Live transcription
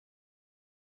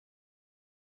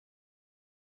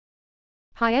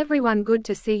Hi everyone, good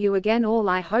to see you again all.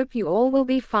 I hope you all will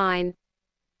be fine.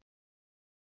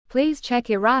 Please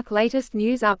check Iraq latest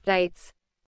news updates.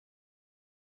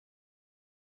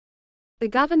 The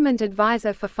government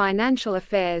advisor for financial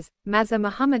affairs, Mazar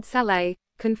Mohammad Saleh,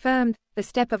 confirmed, the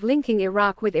step of linking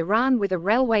Iraq with Iran with a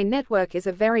railway network is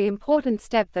a very important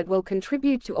step that will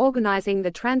contribute to organizing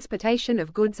the transportation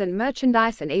of goods and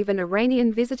merchandise and even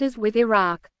Iranian visitors with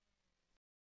Iraq.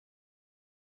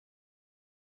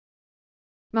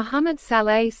 Mohammad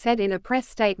Saleh said in a press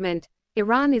statement,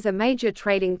 Iran is a major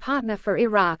trading partner for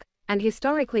Iraq, and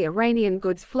historically Iranian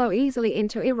goods flow easily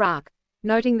into Iraq,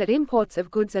 noting that imports of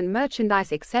goods and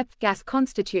merchandise except gas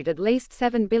constitute at least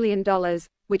 $7 billion,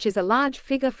 which is a large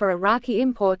figure for Iraqi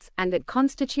imports, and it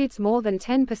constitutes more than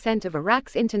 10% of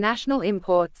Iraq's international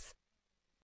imports.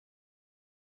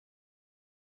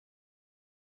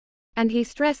 And he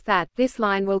stressed that this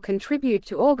line will contribute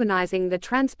to organizing the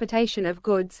transportation of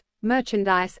goods,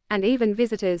 merchandise, and even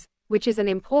visitors, which is an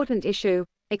important issue,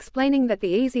 explaining that the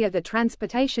easier the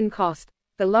transportation cost,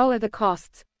 the lower the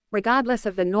costs, regardless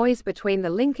of the noise between the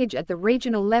linkage at the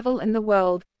regional level and the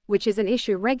world, which is an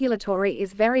issue regulatory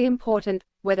is very important,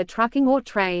 whether trucking or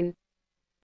train.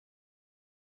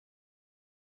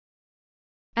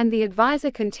 And the advisor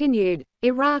continued,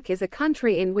 Iraq is a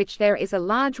country in which there is a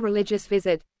large religious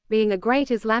visit, being a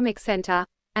great Islamic center,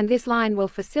 and this line will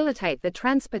facilitate the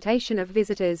transportation of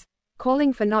visitors,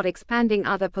 calling for not expanding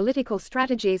other political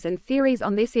strategies and theories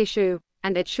on this issue,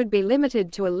 and it should be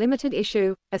limited to a limited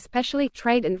issue, especially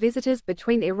trade and visitors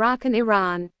between Iraq and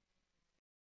Iran.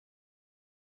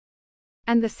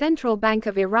 And the Central Bank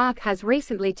of Iraq has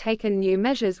recently taken new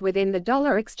measures within the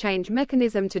dollar exchange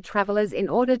mechanism to travelers in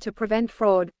order to prevent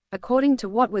fraud, according to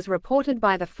what was reported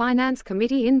by the Finance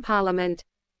Committee in Parliament.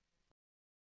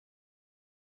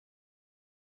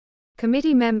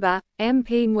 Committee member,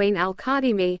 MP Mueen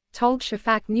Al-Kadhimi, told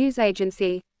Shafaq news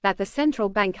agency that the central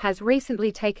bank has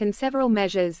recently taken several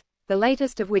measures, the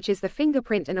latest of which is the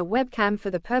fingerprint and a webcam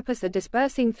for the purpose of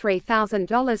disbursing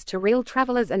 $3,000 to real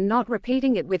travelers and not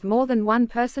repeating it with more than one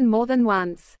person more than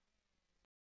once.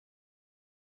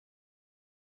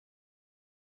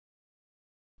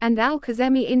 And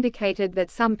Al-Kadhimi indicated that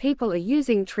some people are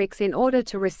using tricks in order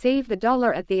to receive the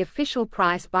dollar at the official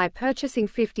price by purchasing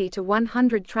 50 to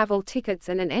 100 travel tickets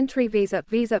and an entry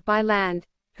visa by land,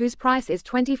 whose price is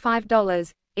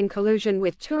 $25, in collusion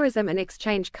with tourism and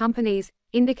exchange companies,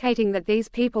 indicating that these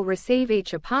people receive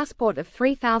each a passport of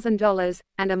 $3,000,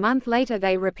 and a month later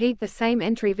they repeat the same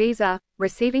entry visa,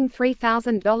 receiving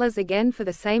 $3,000 again for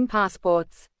the same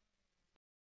passports.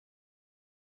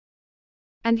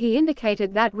 And he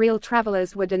indicated that real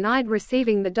travelers were denied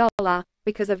receiving the dollar,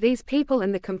 because of these people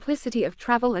and the complicity of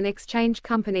travel and exchange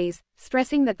companies,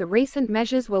 stressing that the recent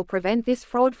measures will prevent this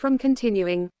fraud from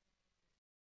continuing.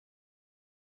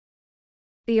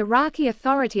 The Iraqi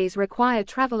authorities require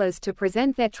travelers to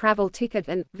present their travel ticket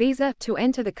and visa to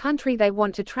enter the country they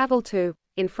want to travel to,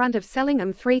 in front of selling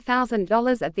them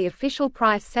 $3,000 at the official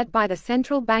price set by the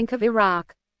Central Bank of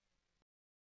Iraq.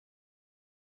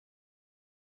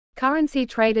 Currency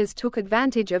traders took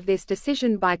advantage of this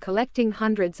decision by collecting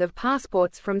hundreds of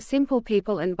passports from simple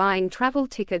people and buying travel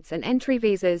tickets and entry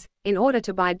visas, in order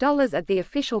to buy dollars at the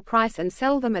official price and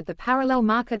sell them at the parallel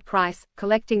market price,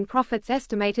 collecting profits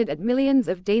estimated at millions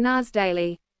of dinars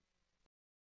daily.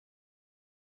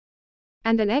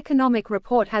 And an economic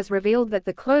report has revealed that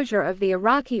the closure of the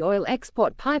Iraqi oil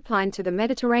export pipeline to the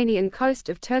Mediterranean coast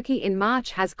of Turkey in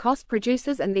March has cost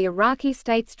producers and the Iraqi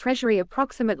state's treasury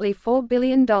approximately $4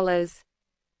 billion.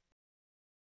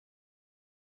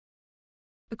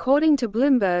 According to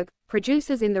Bloomberg,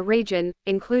 producers in the region,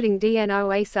 including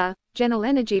DNO Acer, Genel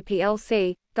Energy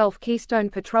plc, Gulf Keystone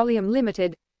Petroleum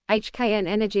Limited, HKN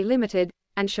Energy Limited,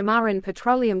 and Shamaran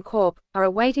Petroleum Corp., are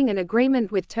awaiting an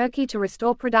agreement with Turkey to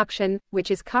restore production, which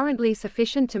is currently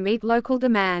sufficient to meet local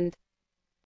demand.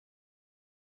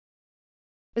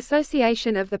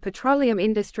 Association of the Petroleum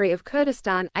Industry of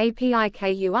Kurdistan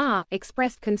 (APIKUR)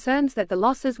 expressed concerns that the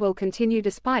losses will continue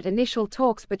despite initial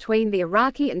talks between the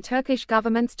Iraqi and Turkish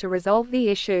governments to resolve the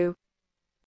issue.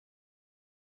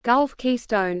 Gulf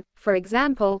Keystone, for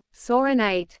example, saw an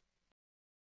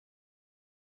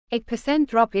 8%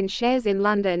 drop in shares in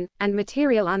London, and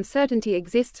material uncertainty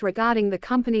exists regarding the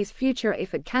company's future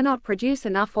if it cannot produce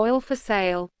enough oil for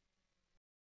sale.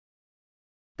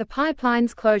 The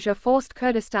pipeline's closure forced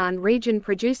Kurdistan region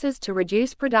producers to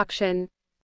reduce production.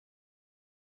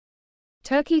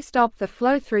 Turkey stopped the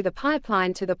flow through the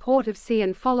pipeline to the port of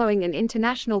Sian following an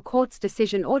international court's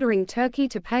decision ordering Turkey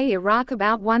to pay Iraq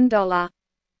about $1.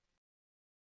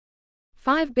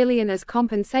 $5 billion as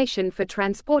compensation for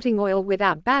transporting oil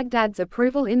without Baghdad's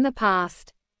approval in the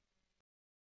past.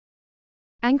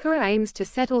 Ankara aims to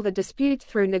settle the dispute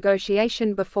through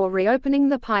negotiation before reopening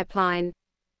the pipeline.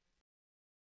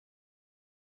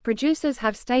 Producers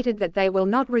have stated that they will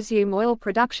not resume oil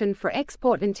production for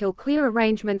export until clear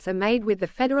arrangements are made with the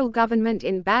federal government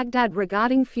in Baghdad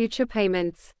regarding future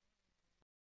payments.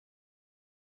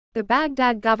 The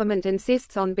Baghdad government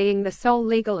insists on being the sole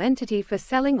legal entity for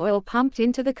selling oil pumped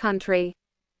into the country.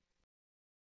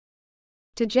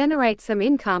 To generate some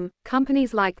income,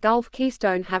 companies like Gulf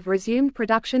Keystone have resumed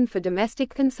production for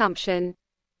domestic consumption.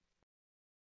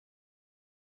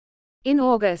 In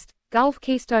August, Gulf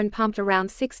Keystone pumped around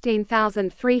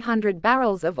 16,300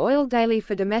 barrels of oil daily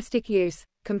for domestic use,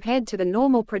 compared to the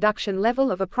normal production level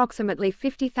of approximately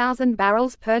 50,000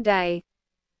 barrels per day.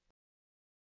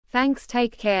 Thanks,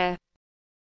 take care.